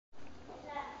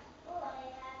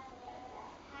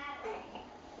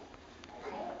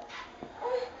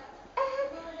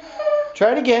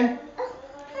Try it again.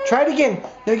 Try it again.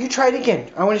 No, you try it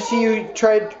again. I want to see you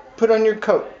try to put on your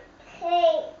coat.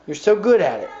 You're so good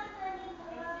at it.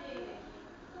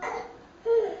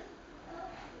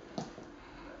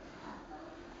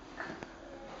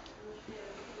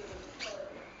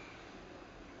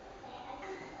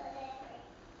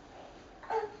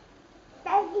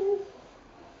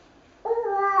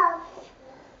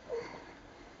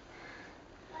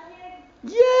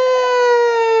 Yay!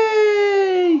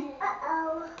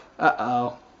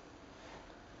 Uh-oh.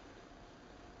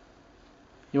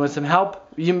 You want some help?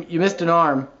 You missed an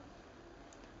arm.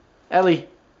 Ellie,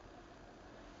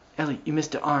 you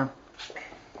missed an arm.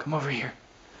 Come over here.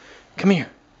 Come here.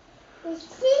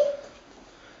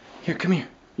 Here, come here.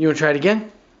 You want to try it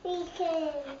again?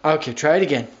 Okay, try it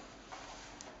again.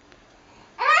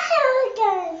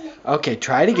 Okay,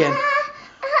 try it again.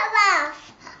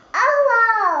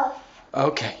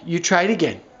 Okay, you try it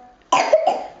again.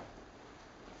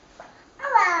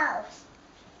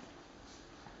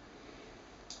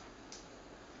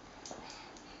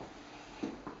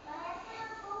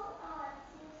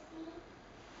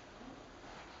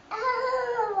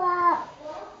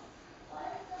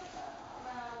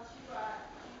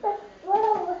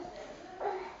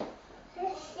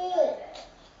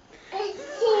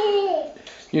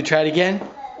 You try it again?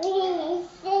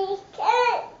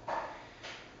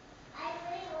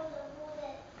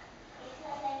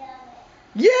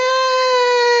 Yay!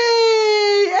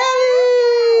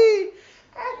 Ellie!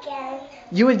 Again.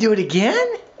 You want to do it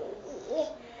again?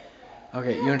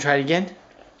 Okay, you want to try it again?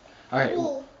 Alright,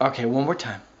 okay, one more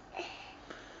time.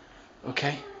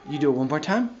 Okay, you do it one more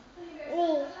time?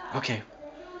 Okay.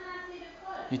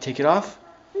 You take it off?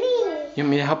 You want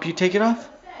me to help you take it off?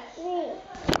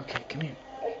 Okay, come here.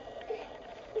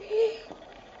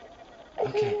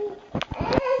 Okay.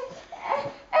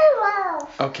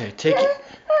 Okay, take it.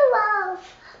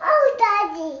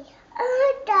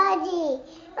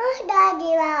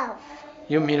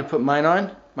 You want me to put mine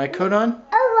on? My coat on?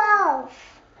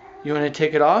 You want to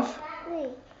take it off?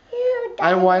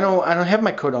 I don't have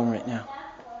my coat on right now.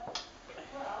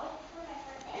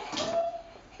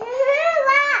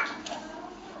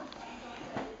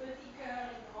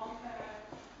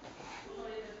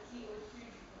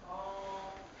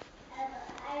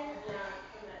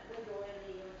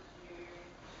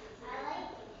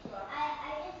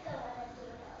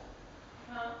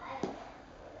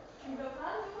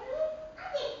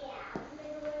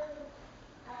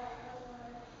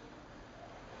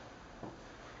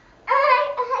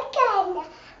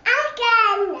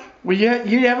 Well, you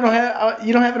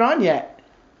don't have it on yet.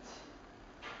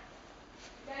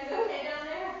 You guys okay down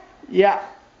there? Yeah,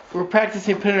 we're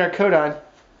practicing putting our coat on.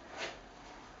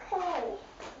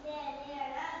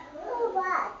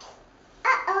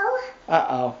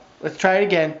 Uh-oh. Let's try it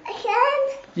again.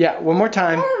 Yeah, one more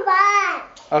time.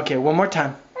 Okay, one more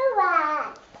time.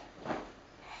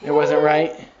 It wasn't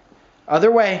right.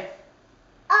 Other way.